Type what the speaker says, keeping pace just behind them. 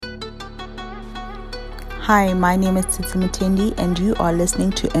Hi, my name is Titi Mutendi, and you are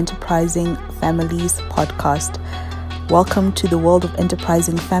listening to Enterprising Families podcast. Welcome to the world of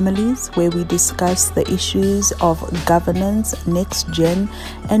enterprising families, where we discuss the issues of governance, next gen,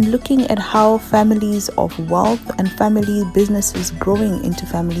 and looking at how families of wealth and family businesses growing into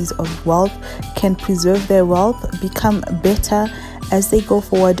families of wealth can preserve their wealth, become better as they go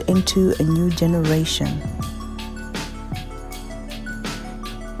forward into a new generation.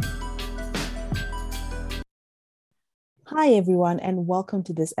 Hi, everyone, and welcome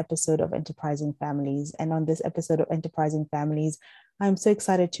to this episode of Enterprising Families. And on this episode of Enterprising Families, I'm so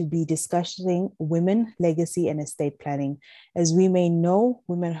excited to be discussing women, legacy, and estate planning. As we may know,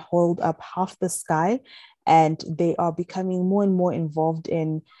 women hold up half the sky, and they are becoming more and more involved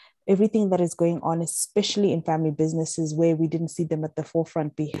in everything that is going on, especially in family businesses where we didn't see them at the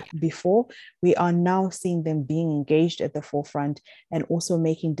forefront before. We are now seeing them being engaged at the forefront and also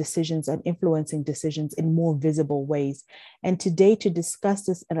making decisions and influencing decisions in more visible ways. And today, to discuss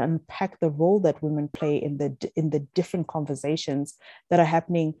this and unpack the role that women play in the different conversations that are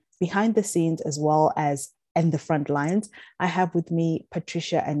happening behind the scenes as well as in the front lines, I have with me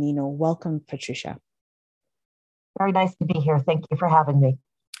Patricia Anino. Welcome, Patricia. Very nice to be here. Thank you for having me.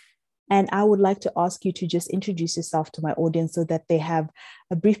 And I would like to ask you to just introduce yourself to my audience so that they have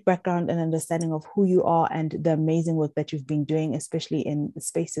a brief background and understanding of who you are and the amazing work that you've been doing, especially in the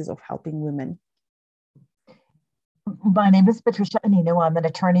spaces of helping women. My name is Patricia Anino. I'm an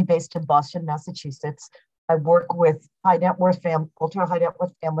attorney based in Boston, Massachusetts. I work with ultra high net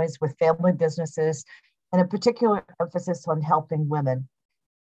worth families with family businesses and a particular emphasis on helping women.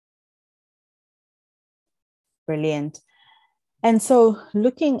 Brilliant. And so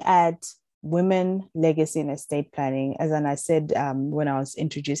looking at women, legacy, and estate planning, as I said when I was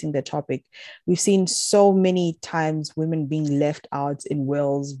introducing the topic, we've seen so many times women being left out in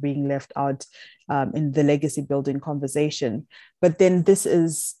wills, being left out in the legacy building conversation. But then this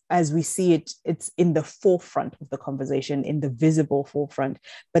is, as we see it, it's in the forefront of the conversation, in the visible forefront.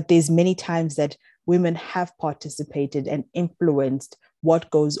 But there's many times that women have participated and influenced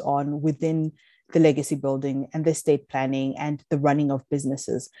what goes on within the legacy building and the estate planning and the running of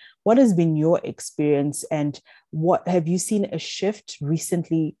businesses. What has been your experience, and what have you seen a shift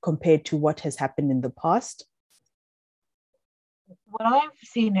recently compared to what has happened in the past? What I've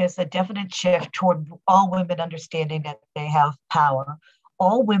seen is a definite shift toward all women understanding that they have power.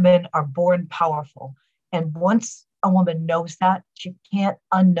 All women are born powerful. And once a woman knows that, she can't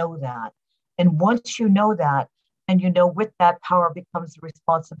unknow that. And once you know that, and you know with that power becomes the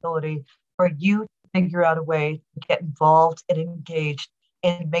responsibility for you to figure out a way to get involved and engaged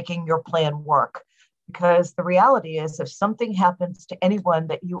in making your plan work. Because the reality is, if something happens to anyone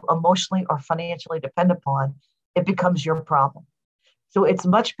that you emotionally or financially depend upon, it becomes your problem. So it's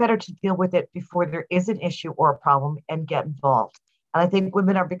much better to deal with it before there is an issue or a problem and get involved. And I think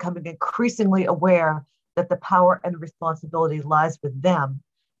women are becoming increasingly aware that the power and responsibility lies with them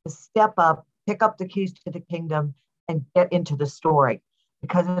to step up, pick up the keys to the kingdom, and get into the story.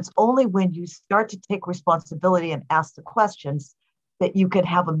 Because it's only when you start to take responsibility and ask the questions that you can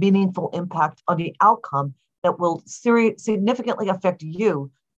have a meaningful impact on the outcome that will significantly affect you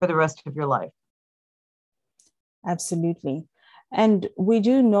for the rest of your life. Absolutely. And we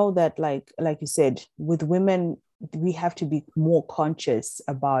do know that, like you said, with women, we have to be more conscious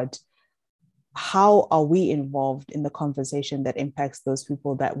about how are we involved in the conversation that impacts those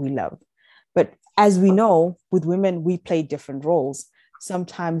people that we love. But as we know, with women, we play different roles.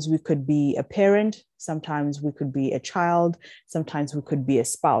 Sometimes we could be a parent, sometimes we could be a child, sometimes we could be a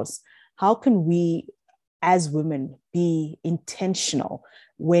spouse. How can we, as women, be intentional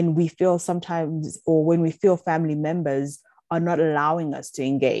when we feel sometimes, or when we feel family members are not allowing us to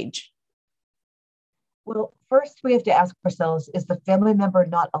engage? Well, first we have to ask ourselves, is the family member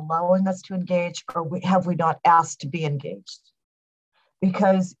not allowing us to engage, or have we not asked to be engaged?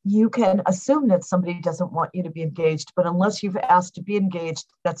 Because you can assume that somebody doesn't want you to be engaged, but unless you've asked to be engaged,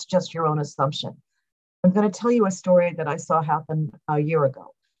 that's just your own assumption. I'm going to tell you a story that I saw happen a year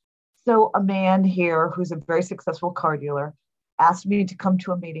ago. So a man here who's a very successful car dealer asked me to come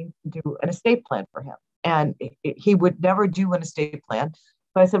to a meeting to do an estate plan for him. And he would never do an estate plan.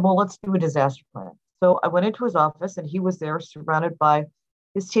 But I said, well, let's do a disaster plan. So I went into his office and he was there surrounded by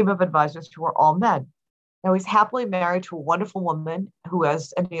his team of advisors who were all men. Now he's happily married to a wonderful woman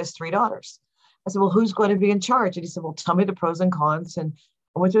he has 3 daughters. I said, well, who's going to be in charge? And he said, well, tell me the pros and cons. And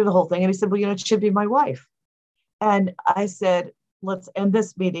I went through the whole thing. And he said, well, it should be my wife. And I said, let's end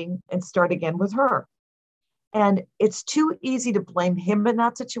this meeting and start again with her. And it's too easy to blame him in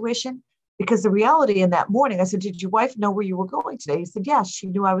that situation, because the reality in that morning, I said, did your wife know where you were going today? He said, yes, she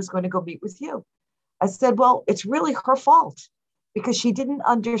knew I was going to go meet with you. I said, well, it's really her fault because she didn't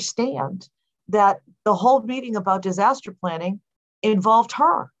understand that the whole meeting about disaster planning involved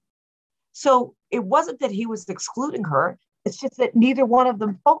her. So it wasn't that he was excluding her. It's just that neither one of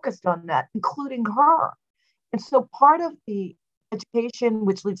them focused on that, including her. And so part of the education,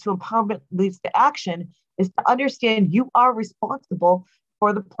 which leads to empowerment, leads to action, is to understand you are responsible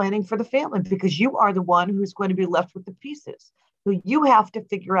for the planning for the family because you are the one who's going to be left with the pieces. So you have to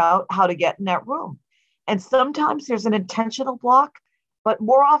figure out how to get in that room. And sometimes there's an intentional block, but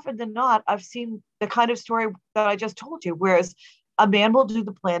more often than not, I've seen the kind of story that I just told you, whereas a man will do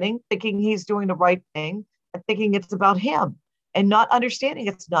the planning thinking he's doing the right thing and thinking it's about him and not understanding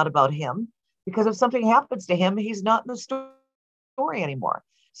it's not about him because if something happens to him, he's not in the story anymore.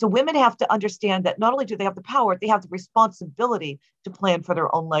 So women have to understand that not only do they have the power, they have the responsibility to plan for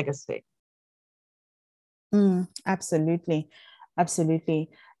their own legacy. Absolutely. Absolutely.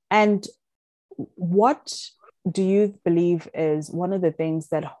 And what do you believe is one of the things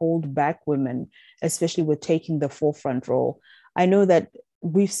that hold back women, especially with taking the forefront role? I know that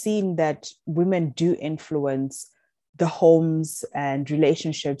we've seen that women do influence the homes and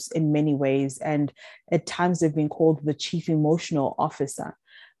relationships in many ways. And at times they've been called the chief emotional officer.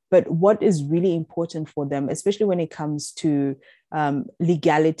 But what is really important for them, especially when it comes to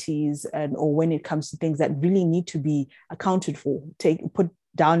legalities or when it comes to things that really need to be accounted for, put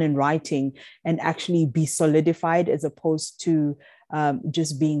down in writing and actually be solidified as opposed to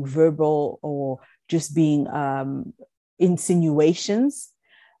just being verbal or just being insinuations.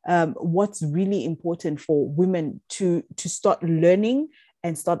 What's really important for women to start learning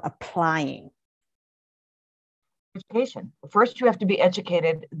and start applying? Education. First, you have to be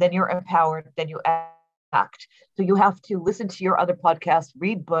educated, then you're empowered, then you act. So you have to listen to your other podcasts,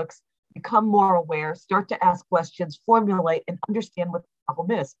 read books, become more aware, start to ask questions, formulate, and understand what the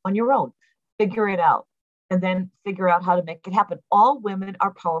problem is on your own. Figure it out, and then figure out how to make it happen. All women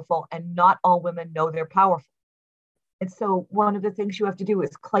are powerful, and not all women know they're powerful. And so one of the things you have to do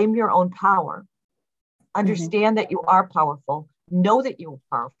is claim your own power, understand that you are powerful, know that you're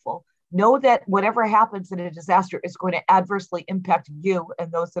powerful, know that whatever happens in a disaster is going to adversely impact you and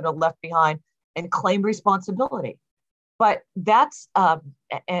those that are left behind, and claim responsibility. But that's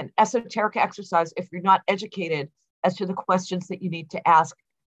an esoteric exercise if you're not educated as to the questions that you need to ask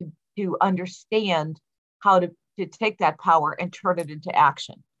to understand how to take that power and turn it into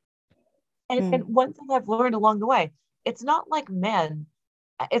action. And one thing I've learned along the way, it's not like men,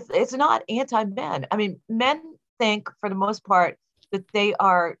 it's not anti-men. I mean, men think for the most part that they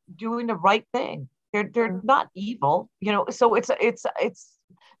are doing the right thing. They're not evil, so it's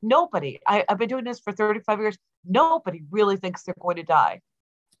nobody. I've been doing this for 35 years. Nobody really thinks they're going to die.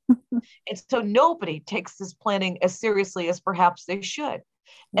 And so nobody takes this planning as seriously as perhaps they should.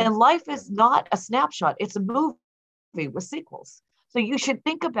 And life is not a snapshot. It's a movie with sequels. So you should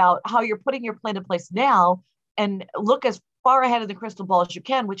think about how you're putting your plan in place now and look as far ahead of the crystal ball as you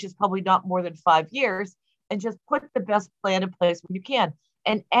can, which is probably not more than 5 years, and just put the best plan in place when you can.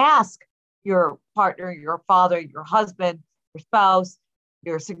 And ask your partner, your father, your husband, your spouse,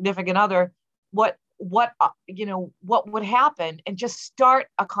 your significant other, what would happen, and just start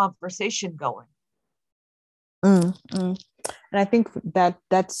a conversation going. And I think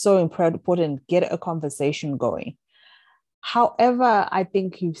that's so important. Get a conversation going. However, I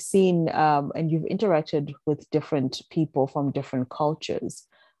think you've seen and you've interacted with different people from different cultures.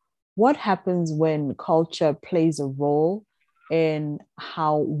 What happens when culture plays a role in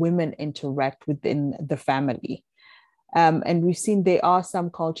how women interact within the family? And we've seen there are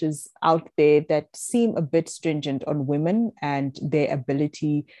some cultures out there that seem a bit stringent on women and their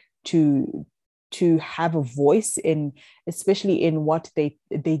ability to have a voice in, especially in what they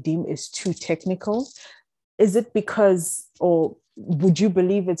deem is too technical. Is it because, or would you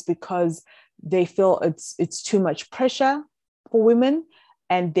believe it's because they feel it's too much pressure for women,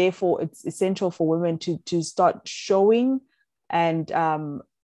 and therefore it's essential for women to start showing and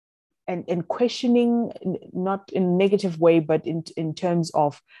questioning, not in a negative way, but in terms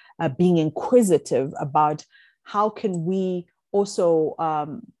of being inquisitive about how can we also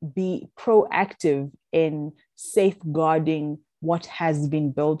be proactive in safeguarding what has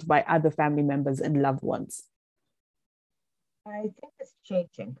been built by other family members and loved ones? I think it's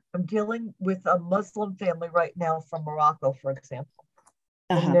changing. I'm dealing with a Muslim family right now from Morocco, for example.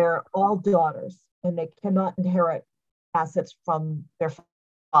 And they're all daughters, and they cannot inherit assets from their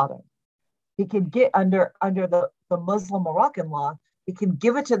father. He can get under the Muslim Moroccan law, he can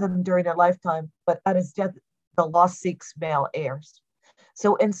give it to them during their lifetime, but at his death, the law seeks male heirs.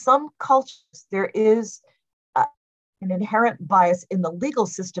 So in some cultures, there is an inherent bias in the legal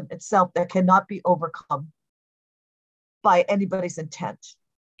system itself that cannot be overcome by anybody's intent.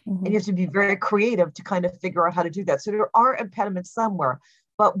 Mm-hmm. And you have to be very creative to kind of figure out how to do that. So there are impediments somewhere.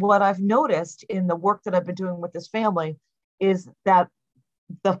 But what I've noticed in the work that I've been doing with this family is that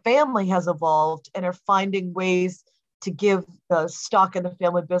the family has evolved and are finding ways to give the stock in the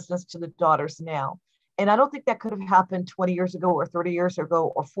family business to the daughters now. And I don't think that could have happened 20 years ago or 30 years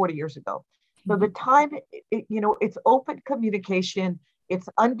ago or 40 years ago. So the time, it's open communication. It's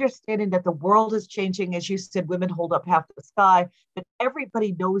understanding that the world is changing. As you said, women hold up half the sky, that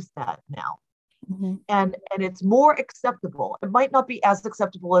everybody knows that now. Mm-hmm. And it's more acceptable. It might not be as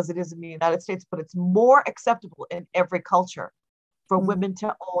acceptable as it is in the United States, but it's more acceptable in every culture for mm-hmm. women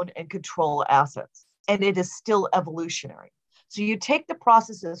to own and control assets. And it is still evolutionary. So you take the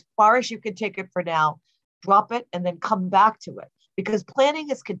process as far as you can take it for now, drop it, and then come back to it. Because planning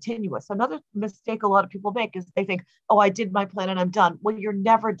is continuous. Another mistake a lot of people make is they think, oh, I did my plan and I'm done. Well, you're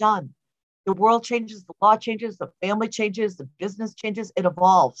never done. The world changes, the law changes, the family changes, the business changes, it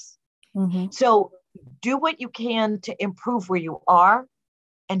evolves. Mm-hmm. So do what you can to improve where you are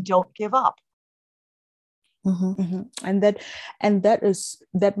and don't give up. Mm-hmm, mm-hmm. And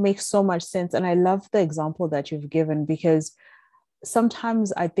that makes so much sense. And I love the example that you've given, because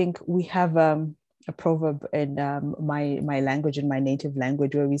sometimes I think we have a proverb in my language, in my native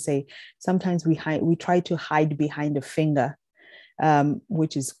language, where we say sometimes we try to hide behind a finger,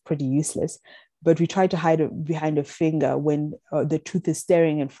 which is pretty useless. But we try to hide behind a finger when the truth is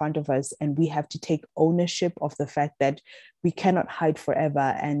staring in front of us, and we have to take ownership of the fact that we cannot hide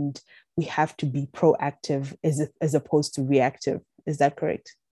forever, and we have to be proactive as opposed to reactive. Is that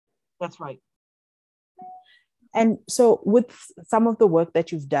correct? That's right. And so with some of the work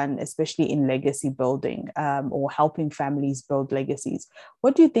that you've done, especially in legacy building or helping families build legacies,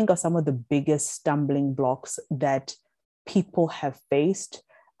 what do you think are some of the biggest stumbling blocks that people have faced,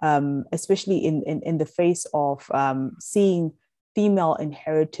 especially in the face of seeing female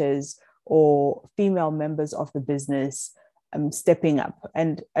inheritors or female members of the business stepping up?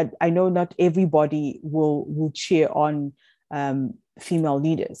 And I know not everybody will cheer on female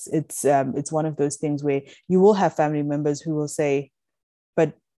leaders. It's one of those things where you will have family members who will say,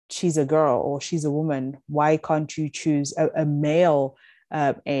 but she's a girl or she's a woman. Why can't you choose a male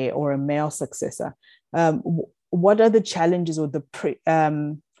or a male successor? What are the challenges or the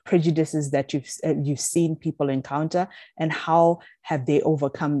prejudices that you've seen people encounter, and how have they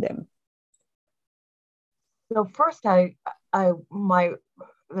overcome them? So first,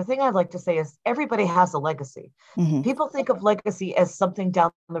 the thing I'd like to say is everybody has a legacy. Mm-hmm. People think of legacy as something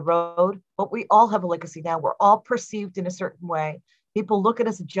down the road, but we all have a legacy now. We're all perceived in a certain way. People look at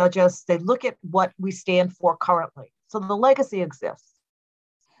us, judge us. They look at what we stand for currently. So the legacy exists.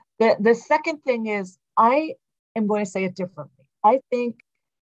 The second thing is, I am going to say it differently. I think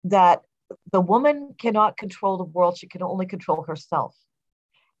that the woman cannot control the world. She can only control herself.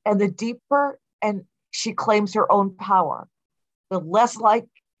 And the deeper and she claims her own power, the less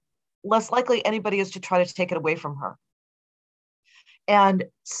likely anybody is to try to take it away from her. And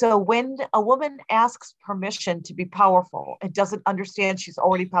so when a woman asks permission to be powerful and doesn't understand she's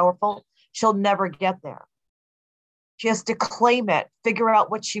already powerful, she'll never get there. She has to claim it, figure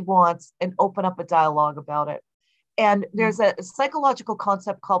out what she wants, and open up a dialogue about it. And there's a psychological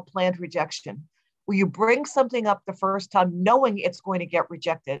concept called planned rejection, where you bring something up the first time knowing it's going to get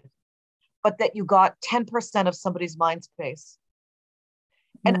rejected, but that you got 10% of somebody's mind space.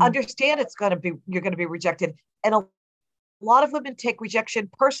 And understand you're going to be rejected. And a lot of women take rejection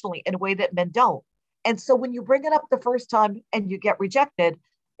personally in a way that men don't. And so when you bring it up the first time and you get rejected,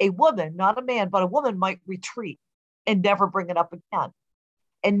 a woman, not a man, but a woman might retreat and never bring it up again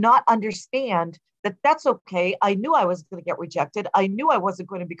and not understand that that's okay. I knew I was going to get rejected. I knew I wasn't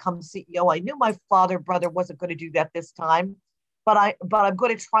going to become CEO. I knew my brother wasn't going to do that this time, but I'm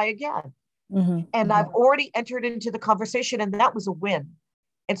going to try again. Mm-hmm. And I've already entered into the conversation, and that was a win.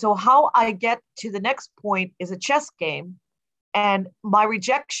 And so how I get to the next point is a chess game, and my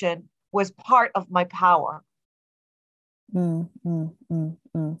rejection was part of my power. I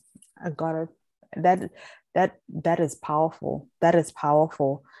got it. That is powerful. That is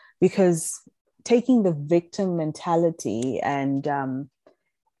powerful, because taking the victim mentality and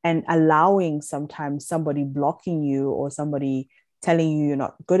allowing sometimes somebody blocking you or somebody telling you you're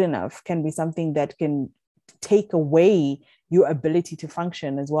not good enough can be something that can take away your ability to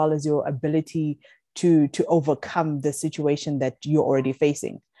function, as well as your ability to overcome the situation that you're already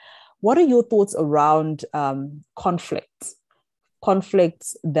facing. What are your thoughts around conflicts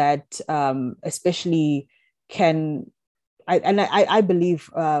that especially can, I believe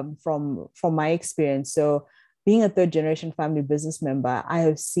from my experience, so being a third generation family business member, I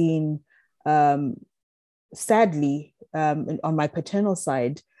have seen, sadly, on my paternal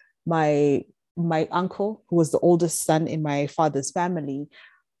side, my uncle, who was the oldest son in my father's family,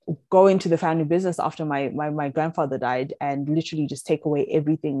 go into the family business after my grandfather died and literally just take away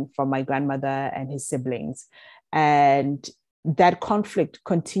everything from my grandmother and his siblings. And that conflict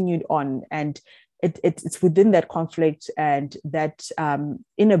continued on. And it's within that conflict and that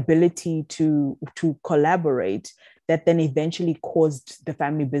inability to collaborate that then eventually caused the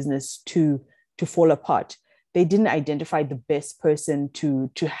family business to fall apart. They didn't identify the best person to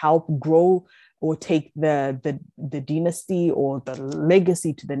help grow or take the dynasty or the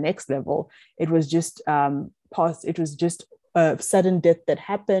legacy to the next level. It was just past. It was just a sudden death that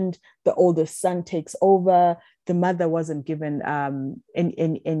happened. The oldest son takes over. The mother wasn't given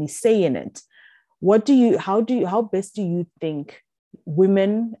any say in it. How best do you think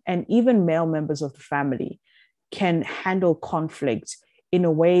women and even male members of the family can handle conflict in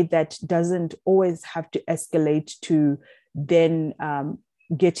a way that doesn't always have to escalate to then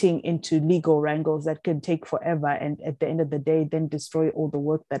getting into legal wrangles that can take forever and at the end of the day then destroy all the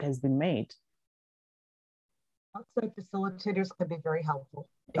work that has been made? Outside facilitators can be very helpful.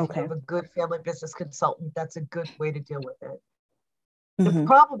 If Okay. you have a good family business consultant, that's a good way to deal with it. Mm-hmm. The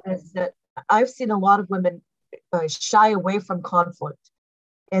problem is that I've seen a lot of women shy away from conflict,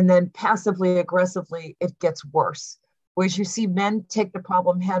 and then passively aggressively, it gets worse. Whereas you see men take the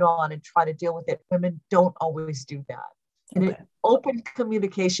problem head on and try to deal with it. Women don't always do that. And Okay. Open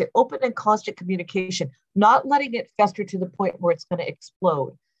communication, open and constant communication, not letting it fester to the point where it's going to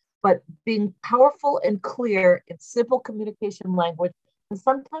explode, but being powerful and clear in simple communication language. And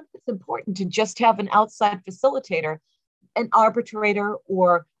sometimes it's important to just have an outside facilitator, an arbitrator,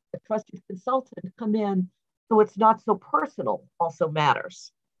 or a trusted consultant come in so it's not so personal also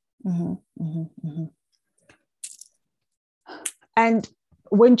matters. Mm-hmm, mm-hmm, mm-hmm. And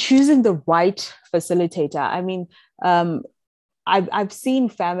when choosing the right facilitator, I mean, I've seen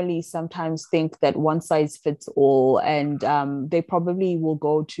families sometimes think that one size fits all, and they probably will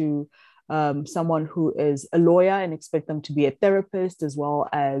go to someone who is a lawyer and expect them to be a therapist, as well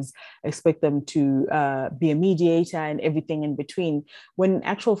as expect them to be a mediator and everything in between. When in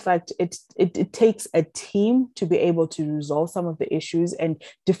actual fact, it takes a team to be able to resolve some of the issues and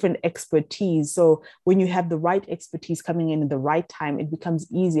different expertise. So when you have the right expertise coming in at the right time, it becomes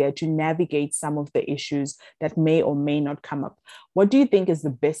easier to navigate some of the issues that may or may not come up. What do you think is the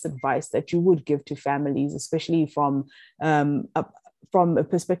best advice that you would give to families, especially from a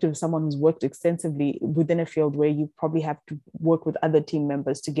perspective of someone who's worked extensively within a field where you probably have to work with other team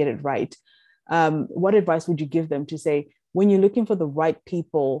members to get it right? What advice would you give them to say, when you're looking for the right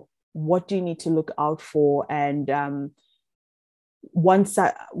people, what do you need to look out for? And one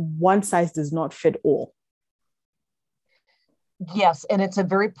size does not fit all. Yes, and it's a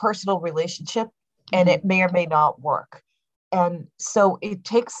very personal relationship, and it may or may not work. And so it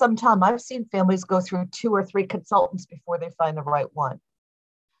takes some time. I've seen families go through 2 or 3 consultants before they find the right one.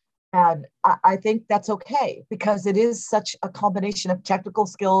 And I think that's okay, because it is such a combination of technical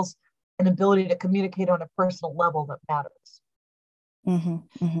skills and ability to communicate on a personal level that matters. Mm-hmm,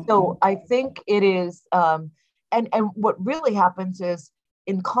 mm-hmm, so mm-hmm. I think it is, and what really happens is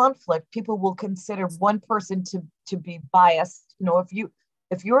in conflict, people will consider one person to be biased. You know,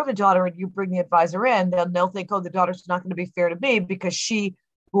 if you're the daughter and you bring the advisor in, then they'll think, oh, the daughter's not going to be fair to me because she,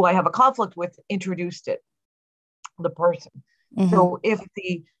 who I have a conflict with, introduced the person. Mm-hmm. So if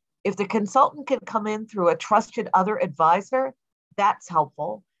the consultant can come in through a trusted other advisor, that's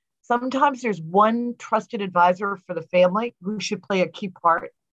helpful. Sometimes there's one trusted advisor for the family who should play a key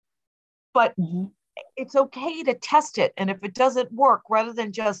part, but mm-hmm. It's okay to test it. And if it doesn't work, rather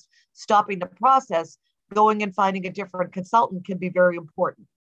than just stopping the process, going and finding a different consultant can be very important.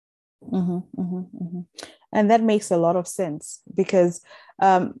 Mm-hmm, mm-hmm, mm-hmm. And that makes a lot of sense, because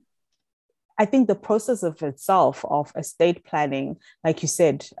I think the process of itself of estate planning, like you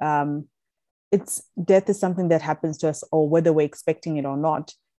said, death is something that happens to us all, whether we're expecting it or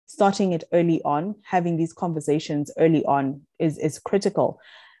not. Starting it early on, having these conversations early on is critical.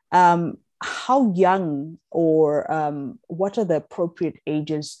 How young or what are the appropriate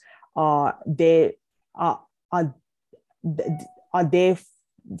ages are there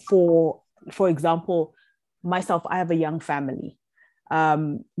for example, myself, I have a young family.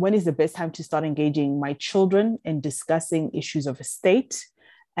 When is the best time to start engaging my children in discussing issues of estate,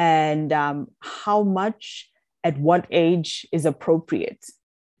 and how much at what age is appropriate?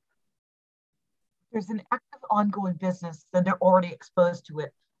 There's an active ongoing business, then they're already exposed to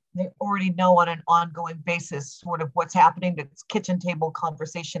it. They already know on an ongoing basis sort of what's happening. That's kitchen table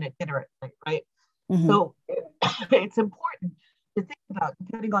conversation at dinner at night, right? Mm-hmm. So it's important to think about,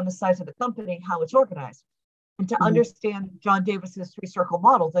 depending on the size of the company, how it's organized, and to Mm-hmm. understand John Davis's three circle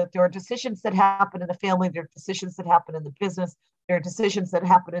model, that there are decisions that happen in the family, there are decisions that happen in the business, there are decisions that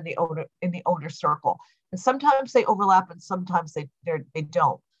happen in the owner circle, and sometimes they overlap and sometimes they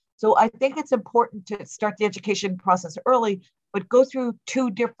don't. So I think it's important to start the education process early, but go through two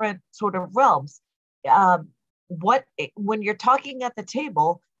different sort of realms. Um, what When you're talking at the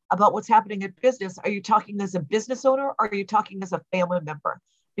table about what's happening in business, are you talking as a business owner or are you talking as a family member?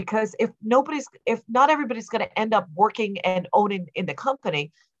 Because if not everybody's going to end up working and owning in the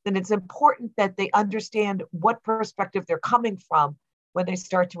company, then it's important that they understand what perspective they're coming from when they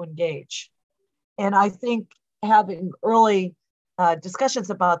start to engage. And I think having early discussions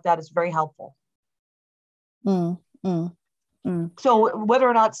about that is very helpful. Mm, mm, mm. So whether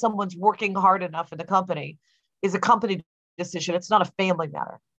or not someone's working hard enough in the company is a company decision. It's not a family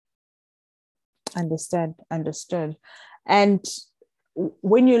matter. Understood. And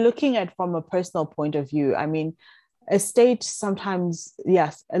when you're looking at from a personal point of view, I mean, estate sometimes,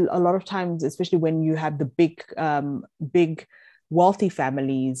 yes, a lot of times, especially when you have the big wealthy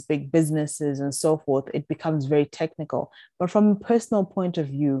families, big businesses and so forth, it becomes very technical. But from a personal point of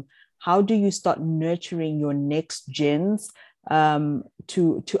view, how do you start nurturing your next gens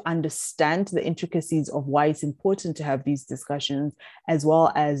to understand the intricacies of why it's important to have these discussions, as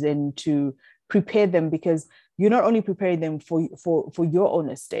well as in to prepare them, because you're not only preparing them for your own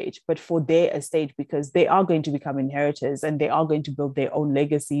estate, but for their estate, because they are going to become inheritors and they are going to build their own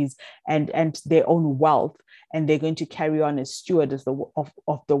legacies and their own wealth, and they're going to carry on as stewards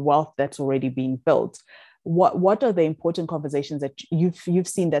of the wealth that's already been built. What are the important conversations that you've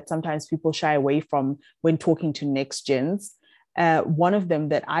seen that sometimes people shy away from when talking to next gens? One of them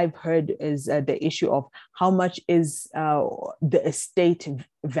that I've heard is the issue of how much is the estate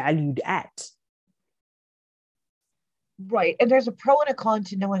valued at. Right. And there's a pro and a con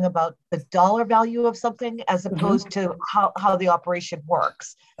to knowing about the dollar value of something as opposed to how the operation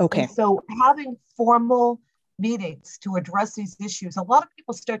works. Okay. And so having formal meetings to address these issues, a lot of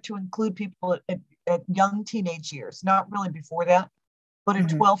people start to include people at young teenage years, not really before that, but at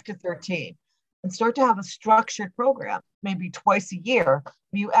 12 to 13, and start to have a structured program, maybe twice a year.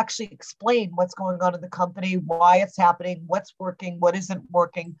 You actually explain what's going on in the company, why it's happening, what's working, what isn't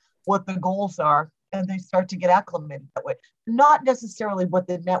working, what the goals are, and they start to get acclimated that way. Not necessarily what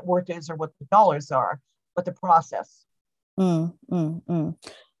the net worth is or what the dollars are, but the process. And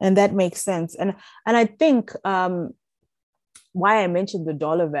that makes sense. And I think why I mentioned the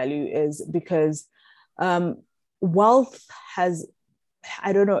dollar value is because wealth has,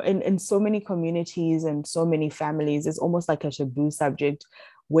 I don't know, in so many communities and so many families, it's almost like a taboo subject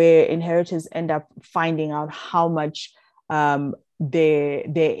where inheritors end up finding out how much their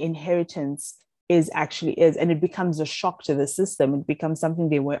inheritance is, and it becomes a shock to the system. It becomes something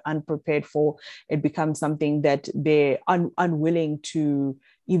they were unprepared for. It becomes something that they're unwilling to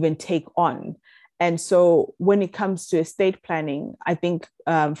even take on. And so when it comes to estate planning, I think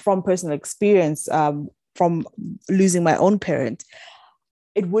from personal experience, from losing my own parent,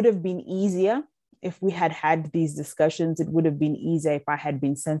 it would have been easier if we had these discussions. It would have been easier if I had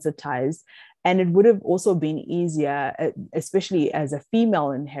been sensitized. And it would have also been easier, especially as a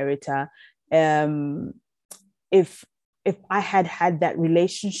female inheritor, if I had that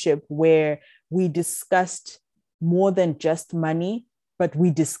relationship where we discussed more than just money, but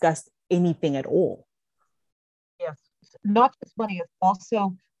we discussed anything at all. Yes, not just money, it's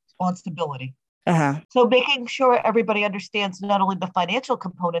also responsibility. Uh-huh. So making sure everybody understands not only the financial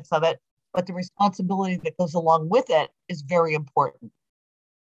components of it, but the responsibility that goes along with it is very important.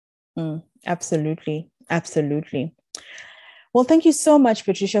 Absolutely. Well, thank you so much,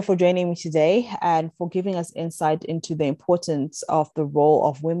 Patricia, for joining me today and for giving us insight into the importance of the role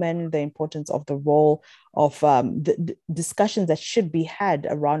of women, the importance of the role of the discussions that should be had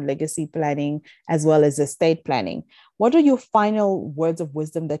around legacy planning as well as estate planning. What are your final words of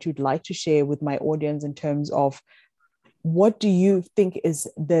wisdom that you'd like to share with my audience in terms of what do you think is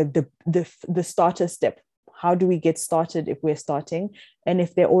the starter step? How do we get started if we're starting? And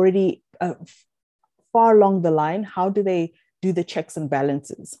if they're already far along the line, how do they do the checks and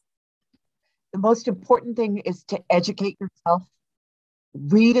balances? The most important thing is to educate yourself,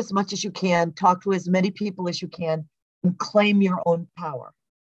 read as much as you can, talk to as many people as you can, and claim your own power.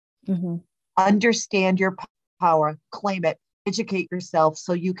 Understand your power, claim it, educate yourself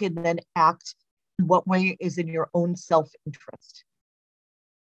so you can then act in what way is in your own self-interest.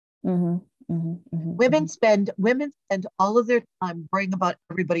 Women spend all of their time worrying about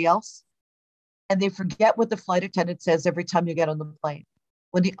everybody else, and they forget what the flight attendant says every time you get on the plane.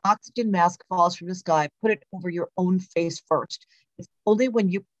 When the oxygen mask falls from the sky, put it over your own face first. It's only when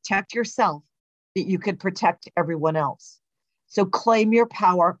you protect yourself that you can protect everyone else. So claim your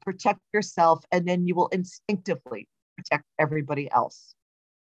power, protect yourself, and then you will instinctively protect everybody else.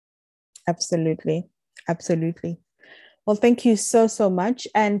 Absolutely. Absolutely. Well, thank you so, so much.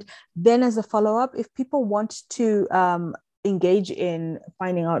 And then as a follow-up, if people want to engage in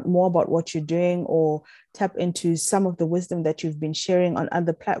finding out more about what you're doing or tap into some of the wisdom that you've been sharing on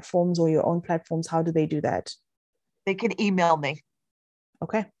other platforms or your own platforms, how do they do that? They can email me.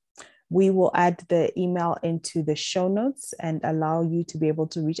 Okay. We will add the email into the show notes and allow you to be able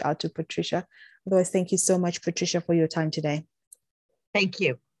to reach out to Patricia. Otherwise, thank you so much, Patricia, for your time today. Thank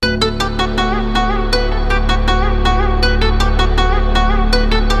you.